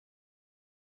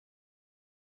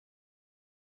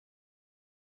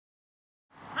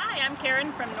I'm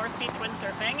Karen from North Beach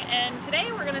Windsurfing, and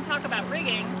today we're going to talk about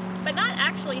rigging, but not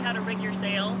actually how to rig your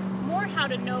sail, more how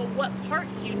to know what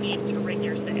parts you need to rig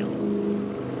your sail.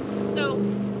 So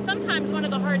sometimes one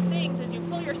of the hard things is you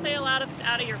pull your sail out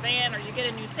of your van, or you get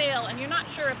a new sail and you're not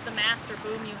sure if the mast or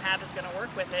boom you have is going to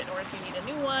work with it, or if you need a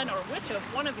new one, or which of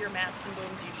one of your masts and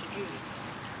booms you should use.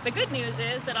 The good news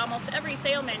is that almost every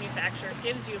sail manufacturer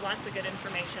gives you lots of good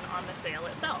information on the sail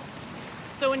itself.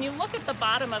 So when you look at the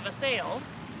bottom of a sail,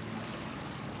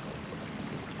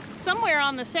 somewhere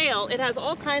on the sail it has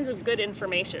all kinds of good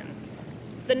information.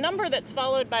 The number that's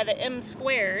followed by the m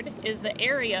squared is the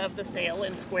area of the sail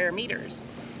in square meters.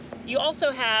 You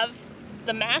also have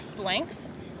the mast length.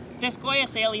 This Goya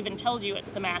sail even tells you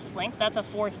it's the mast length. That's a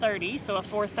 430, so a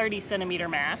 430 centimeter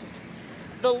mast.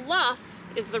 The luff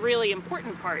is the really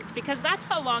important part, because that's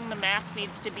how long the mast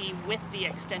needs to be with the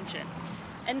extension.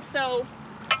 And so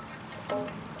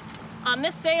on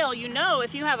this sail, you know,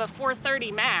 if you have a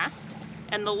 430 mast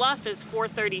and the luff is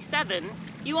 437,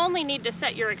 you only need to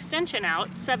set your extension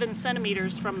out 7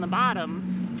 centimeters from the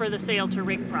bottom for the sail to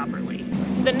rig properly.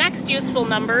 The next useful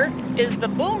number is the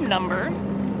boom number.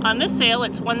 On this sail,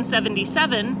 it's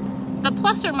 177. The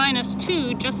plus or minus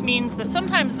 2 just means that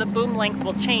sometimes the boom length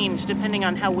will change depending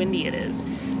on how windy it is.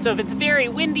 So if it's very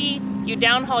windy, you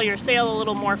downhaul your sail a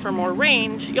little more for more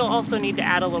range, you'll also need to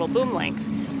add a little boom length.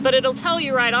 But it'll tell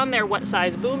you right on there what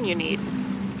size boom you need.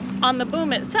 On the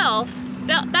boom itself,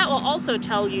 that will also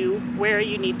tell you where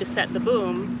you need to set the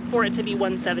boom for it to be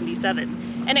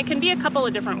 177. And it can be a couple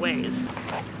of different ways.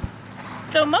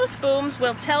 So most booms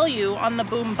will tell you on the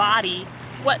boom body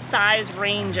what size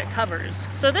range it covers.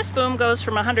 So this boom goes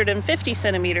from 150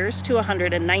 centimeters to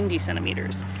 190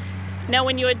 centimeters. Now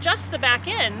when you adjust the back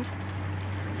end,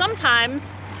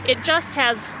 sometimes it just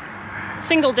has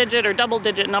single digit or double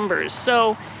digit numbers.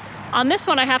 So on this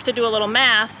one I have to do a little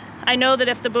math. I know that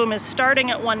if the boom is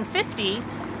starting at 150,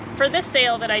 for this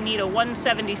sail that I need a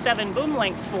 177 boom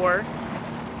length for,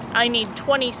 I need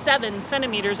 27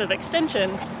 centimeters of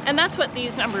extension, and that's what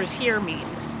these numbers here mean.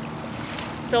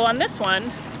 So on this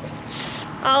one,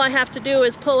 all I have to do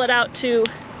is pull it out to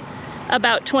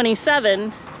about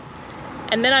 27,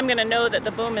 and then I'm going to know that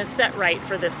the boom is set right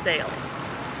for this sail.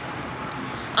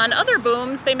 On other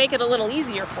booms, they make it a little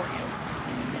easier for you.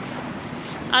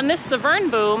 On this Severn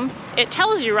boom, it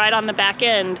tells you right on the back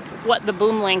end what the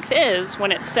boom length is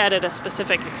when it's set at a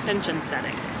specific extension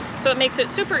setting. So it makes it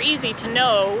super easy to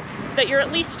know that you're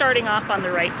at least starting off on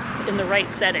in the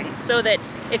right setting, so that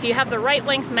if you have the right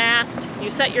length mast,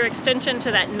 you set your extension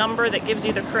to that number that gives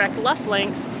you the correct luff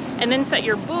length, and then set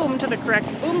your boom to the correct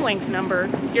boom length number,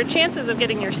 your chances of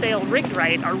getting your sail rigged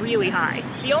right are really high.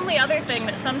 The only other thing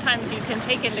that sometimes you can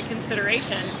take into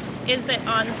consideration is that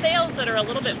on sails that are a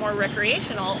little bit more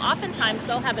recreational, oftentimes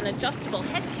they'll have an adjustable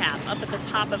head cap up at the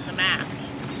top of the mast,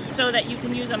 so that you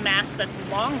can use a mast that's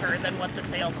longer than what the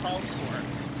sail calls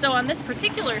for. So on this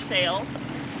particular sail,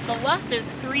 the luff is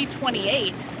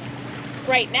 328.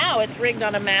 Right now it's rigged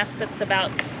on a mast that's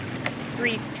about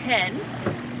 310.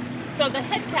 So the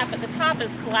head cap at the top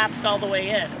is collapsed all the way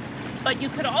in. But you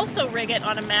could also rig it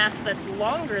on a mast that's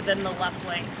longer than the luff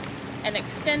length and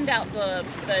extend out the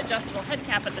adjustable head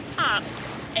cap at the top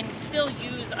and still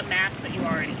use a mast that you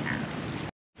already have.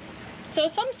 So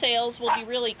some sails will be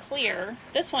really clear.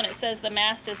 This one, it says the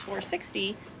mast is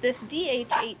 460. This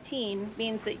DH18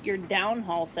 means that your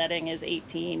downhaul setting is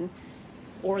 18,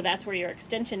 or that's where your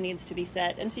extension needs to be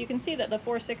set. And so you can see that the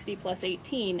 460 plus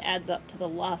 18 adds up to the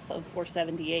luff of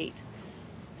 478.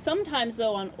 Sometimes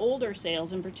though, on older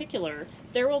sails in particular,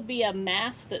 there will be a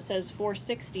mast that says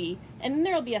 460, and then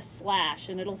there will be a slash,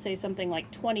 and it'll say something like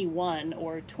 21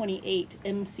 or 28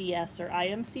 MCS or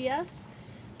IMCS.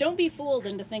 Don't be fooled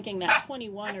into thinking that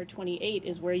 21 or 28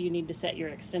 is where you need to set your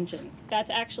extension.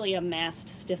 That's actually a mast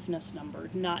stiffness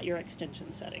number, not your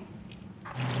extension setting.